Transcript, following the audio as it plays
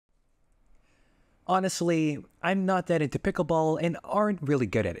Honestly, I'm not that into pickleball and aren't really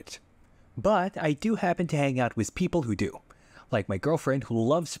good at it. But I do happen to hang out with people who do, like my girlfriend who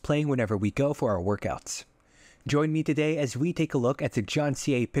loves playing whenever we go for our workouts. Join me today as we take a look at the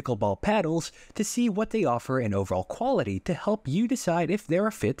JoncAye Pickleball paddles to see what they offer and overall quality to help you decide if they're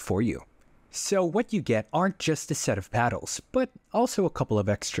a fit for you. So what you get aren't just a set of paddles, but also a couple of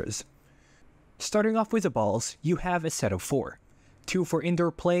extras. Starting off with the balls, you have a set of 4. 2 for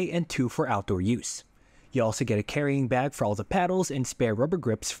indoor play and 2 for outdoor use. You also get a carrying bag for all the paddles and spare rubber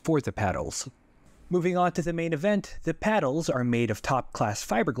grips for the paddles. Moving on to the main event, the paddles are made of top-class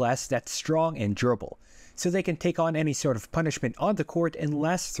fiberglass that's strong and durable, so they can take on any sort of punishment on the court and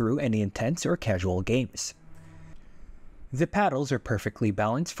last through any intense or casual games. The paddles are perfectly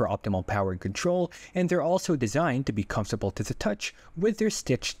balanced for optimal power and control, and they're also designed to be comfortable to the touch with their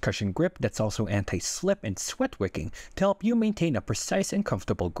stitched cushion grip that's also anti-slip and sweat wicking to help you maintain a precise and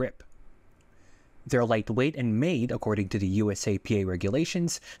comfortable grip. They're lightweight and made according to the USAPA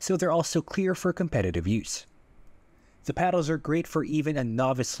regulations, so they're also clear for competitive use. The paddles are great for even a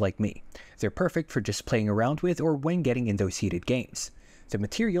novice like me. They're perfect for just playing around with or when getting in those heated games. The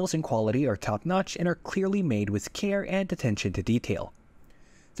materials and quality are top-notch and are clearly made with care and attention to detail.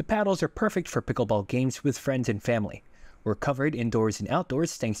 The paddles are perfect for pickleball games with friends and family. We're covered indoors and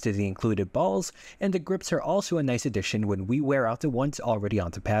outdoors thanks to the included balls, and the grips are also a nice addition when we wear out the ones already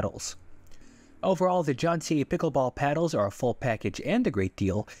on the paddles. Overall, the JoncAye Pickleball paddles are a full package and a great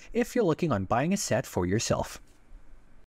deal if you're looking on buying a set for yourself.